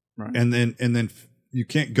 Right. And then you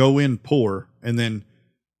can't go in poor and then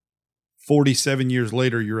 47 years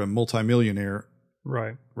later you're a multimillionaire.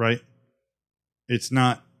 Right. Right. It's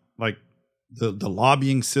not like the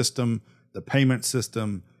lobbying system, the payment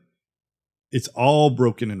system. It's all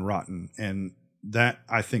broken and rotten. And that,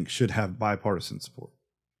 I think, should have bipartisan support.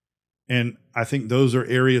 And I think those are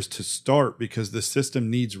areas to start because the system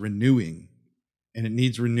needs renewing, and it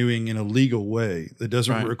needs renewing in a legal way that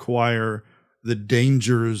doesn't require the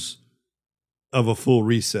dangers of a full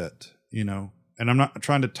reset, And I'm not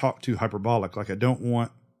trying to talk too hyperbolic. Like, I don't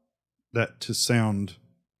want that to sound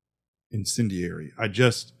incendiary.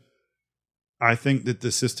 I think that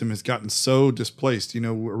the system has gotten so displaced.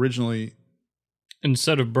 Originally,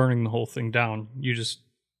 instead of burning the whole thing down, you just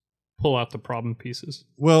pull out the problem pieces.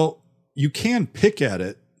 Well, you can pick at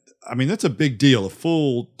it. I mean, that's a big deal.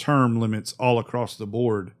 Full term limits all across the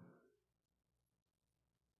board.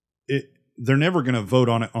 They're never going to vote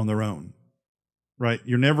on it on their own, right?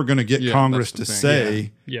 You're never going to get Congress to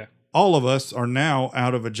say, all of us are now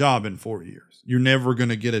out of a job in 4 years. You're never going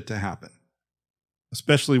to get it to happen,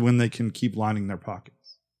 especially when they can keep lining their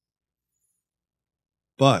pockets.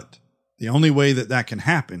 But the only way that can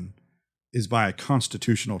happen is by a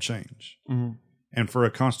constitutional change. Mm-hmm. And for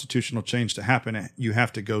a constitutional change to happen, you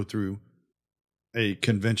have to go through a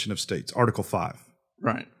convention of states, Article 5.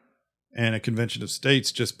 Right. And a convention of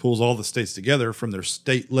states just pulls all the states together from their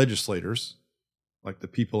state legislators, like the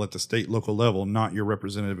people at the state, local level, not your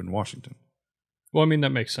representative in Washington. Well, I mean, that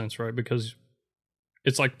makes sense, right? Because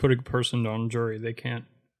it's like putting a person on jury. They can't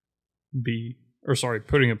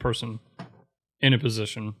putting a person in a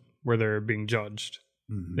position where they're being judged.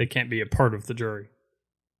 Mm-hmm. They can't be a part of the jury.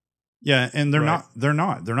 Yeah, and they're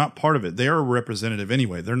not part of it. They are a representative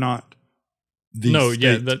anyway. They're not the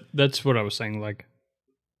state. That's what I was saying. Like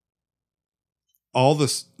all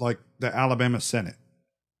this, like the Alabama Senate,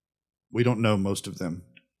 we don't know most of them.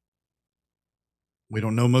 We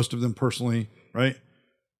don't know most of them personally, right?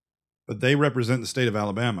 But they represent the state of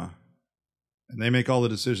Alabama, and they make all the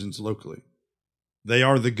decisions locally. They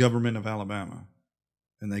are the government of Alabama,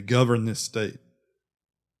 and they govern this state.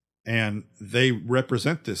 And they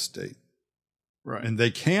represent this state. Right. And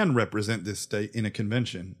they can represent this state in a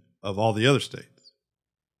convention of all the other states.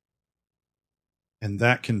 And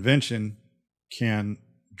that convention can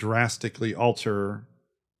drastically alter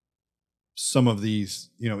some of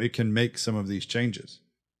these, it can make some of these changes.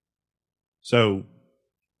 So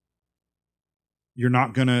you're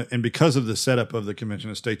not going to, and because of the setup of the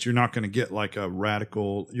Convention of States, you're not going to get like a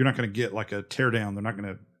radical, you're not going to get like a tear down. They're not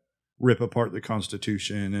going to rip apart the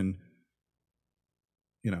Constitution. And,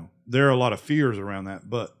 there are a lot of fears around that.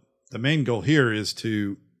 But the main goal here is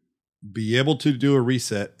to be able to do a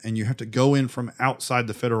reset, and you have to go in from outside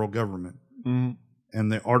the federal government. Mm-hmm.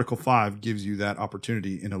 And the Article 5 gives you that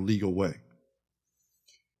opportunity in a legal way.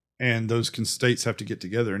 And those states have to get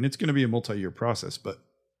together, and it's going to be a multi-year process. But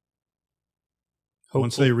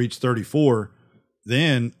once they reach 34,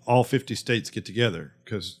 then all 50 states get together,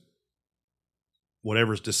 because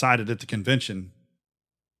whatever's decided at the convention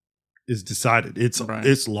is decided.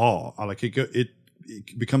 It's law. Like it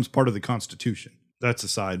becomes part of the Constitution. That's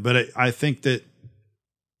aside. But I think that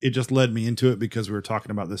it just led me into it because we were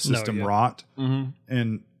talking about the system rot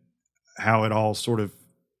and how it all sort of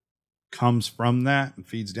comes from that and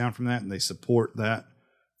feeds down from that, and they support that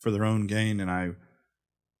for their own gain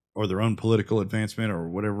or their own political advancement or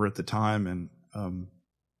whatever at the time. And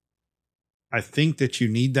I think that you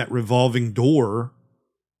need that revolving door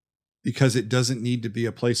because it doesn't need to be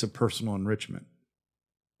a place of personal enrichment.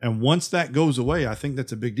 And once that goes away, I think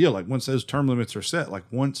that's a big deal. Like once those term limits are set, like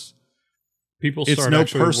once people it's no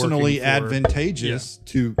personally advantageous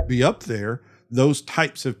to be up there, those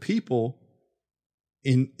types of people,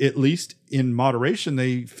 at least in moderation,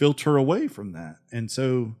 they filter away from that. And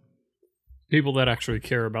so people that actually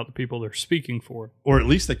care about the people they're speaking for, or at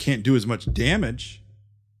least they can't do as much damage,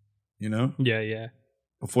 Yeah.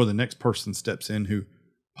 Before the next person steps in who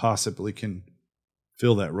possibly can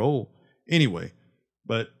fill that role. Anyway,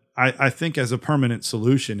 but I think as a permanent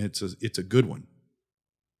solution, it's a good one.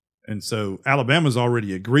 And so Alabama's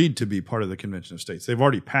already agreed to be part of the Convention of States. They've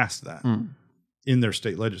already passed that in their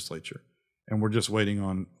state legislature. And we're just waiting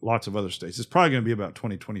on lots of other states. It's probably going to be about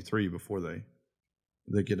 2023 before they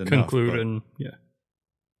get enough. Conclude.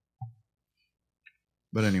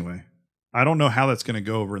 But anyway, I don't know how that's going to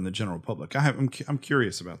go over in the general public. I'm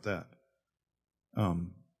curious about that.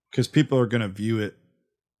 Because people are going to view it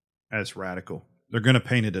as radical. They're going to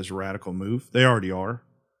paint it as a radical move. They already are.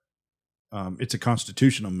 It's a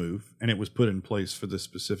constitutional move, and it was put in place for this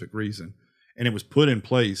specific reason. And it was put in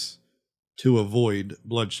place to avoid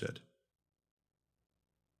bloodshed.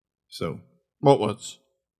 So, what was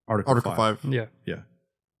Article 5? Yeah.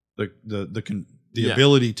 The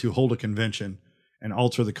ability to hold a convention and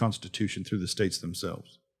alter the Constitution through the states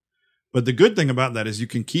themselves. But the good thing about that is you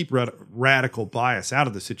can keep radical bias out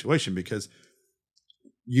of the situation, because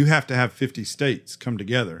you have to have 50 states come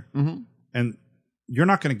together, and you're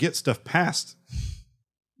not going to get stuff passed.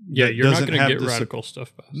 Yeah, you're not going to get radical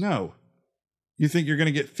stuff passed. No. You think you're going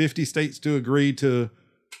to get 50 states to agree to,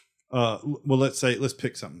 let's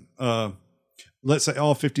pick something. Let's say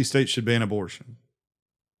all 50 states should ban abortion.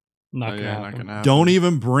 Not going to happen. Don't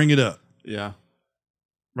even bring it up. Yeah.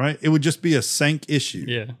 Right? It would just be a sank issue.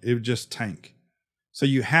 Yeah. It would just tank. So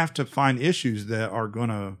you have to find issues that are going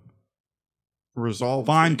to resolve,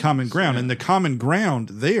 find common ground. Yeah. And the common ground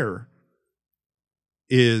there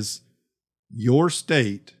is your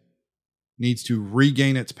state needs to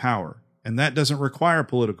regain its power. And that doesn't require a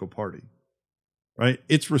political party, right?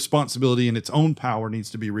 Its responsibility and its own power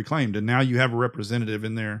needs to be reclaimed. And now you have a representative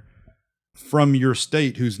in there from your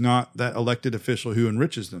state who's not that elected official who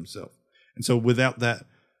enriches themselves. And so without that,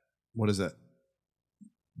 what is that?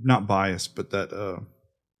 Not bias, but that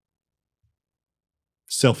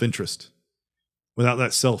self-interest. Without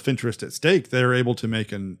that self-interest at stake, they're able to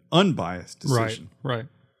make an unbiased decision. Right.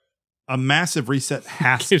 A massive reset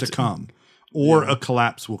has to come, or a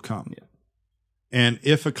collapse will come. Yeah. And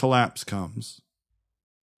if a collapse comes,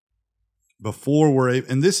 before we're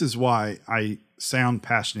able, and this is why I sound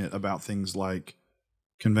passionate about things like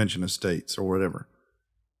Convention of States or whatever.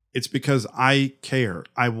 It's because I care.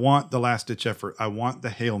 I want the last-ditch effort. I want the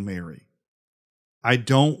Hail Mary. I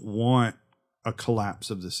don't want a collapse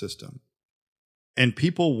of the system. And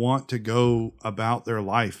people want to go about their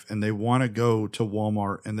life, and they want to go to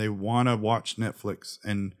Walmart, and they want to watch Netflix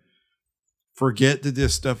and forget that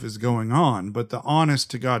this stuff is going on. But the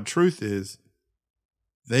honest to God truth is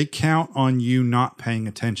they count on you not paying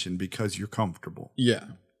attention because you're comfortable. Yeah.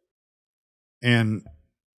 And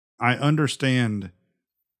I understand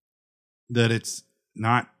that it's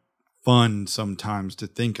not fun sometimes to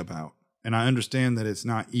think about. And I understand that it's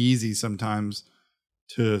not easy sometimes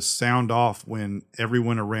to sound off when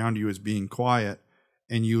everyone around you is being quiet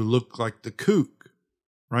and you look like the kook,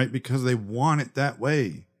 right? Because they want it that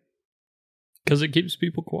way. Because it keeps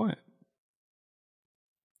people quiet.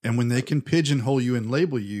 And when they can pigeonhole you and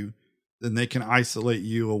label you, then they can isolate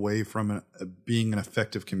you away from being an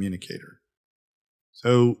effective communicator.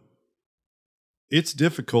 So it's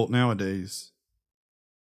difficult nowadays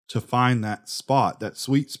to find that spot, that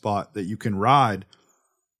sweet spot that you can ride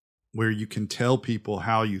where you can tell people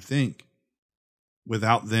how you think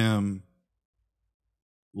without them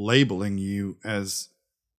labeling you as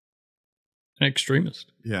an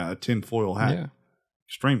extremist. Yeah, a tinfoil hat. Yeah.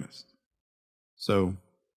 Extremist. So,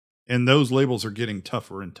 and those labels are getting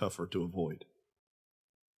tougher and tougher to avoid.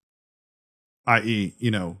 I.e.,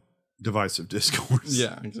 divisive discourse.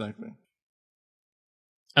 Yeah, exactly.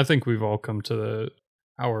 I think we've all come to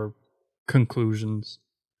our conclusions.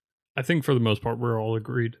 I think for the most part, we're all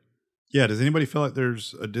agreed. Yeah. Does anybody feel like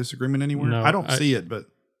there's a disagreement anywhere? No, I don't see it, but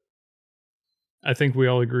I think we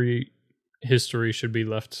all agree history should be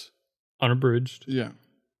left unabridged. Yeah.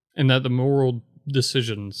 And that the moral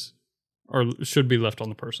decisions should be left on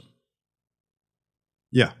the person.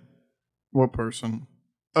 Yeah. What person?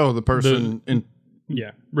 Oh, the person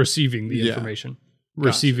receiving the information. Gotcha.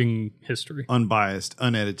 Receiving history. Unbiased,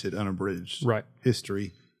 unedited, unabridged. Right.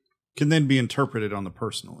 History can then be interpreted on the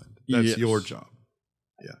personal end. That's your job.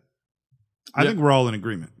 Yeah. I think we're all in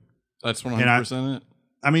agreement. That's 100% it.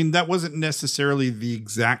 I mean, that wasn't necessarily the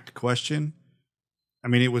exact question. I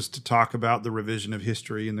mean, it was to talk about the revision of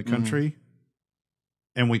history in the country. Mm-hmm.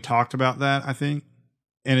 And we talked about that, I think.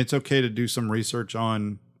 And it's okay to do some research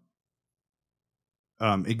on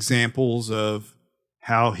examples of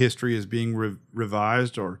how history is being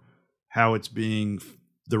revised or how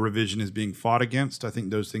the revision is being fought against. I think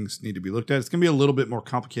those things need to be looked at. It's going to be a little bit more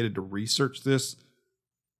complicated to research this.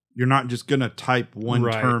 You're not just going to type one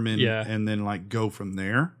term in and then go from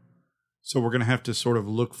there. So we're going to have to sort of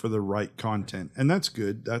look for the right content. And that's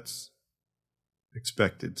good. That's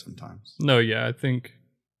expected sometimes. No, yeah, I think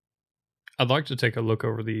I'd like to take a look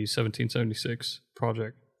over the 1776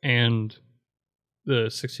 project and the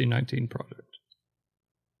 1619 project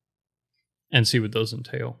and see what those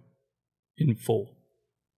entail in full.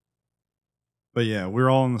 But yeah, we're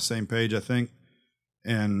all on the same page, I think.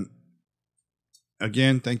 And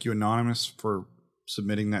again, thank you, Anonymous, for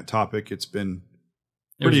submitting that topic. It's been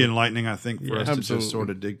pretty enlightening, I think, for us to just sort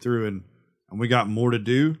of dig through. And we got more to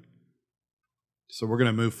do. So we're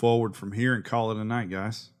going to move forward from here and call it a night,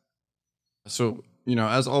 guys. So,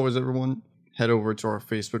 as always, everyone, head over to our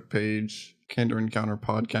Facebook page, Candor Encounter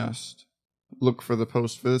Podcast. Look for the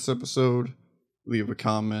post for this episode. Leave a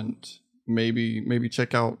comment. Maybe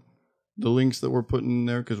check out the links that we're putting in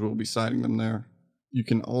there because we'll be citing them there. You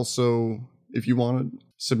can also, if you wanted,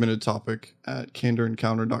 submit a topic at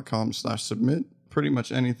candorencounter.com/submit. Pretty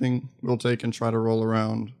much anything we'll take and try to roll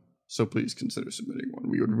around. So please consider submitting one.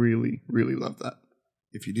 We would really, really love that.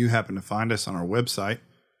 If you do happen to find us on our website,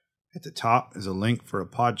 at the top is a link for a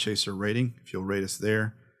Podchaser rating. If you'll rate us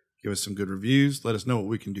there, give us some good reviews, let us know what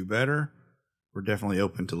we can do better. We're definitely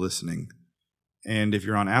open to listening. And if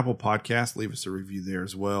you're on Apple Podcasts, leave us a review there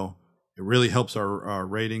as well. It really helps our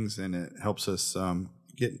ratings, and it helps us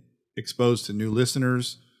get exposed to new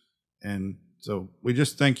listeners. And so we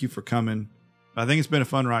just thank you for coming. I think it's been a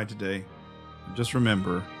fun ride today. Just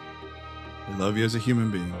remember, We love you as a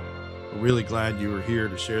human being. We're really glad you were here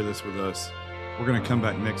to share this with us. We're going to come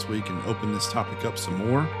back next week and open this topic up some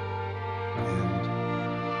more. And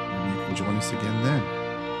maybe you can join us again then.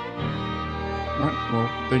 All right.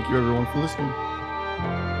 Well, thank you everyone for listening.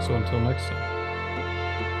 So until next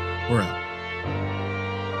time. We're out.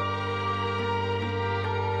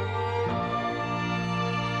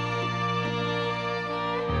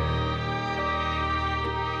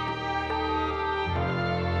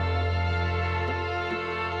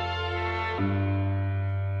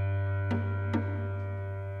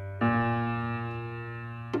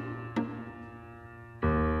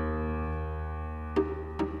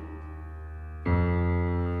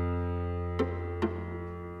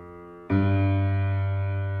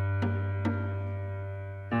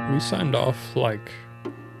 We signed off like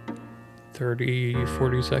 30,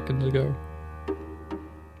 40 seconds ago.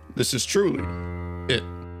 This is truly it.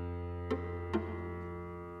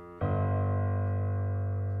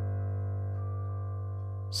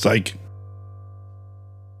 Psych.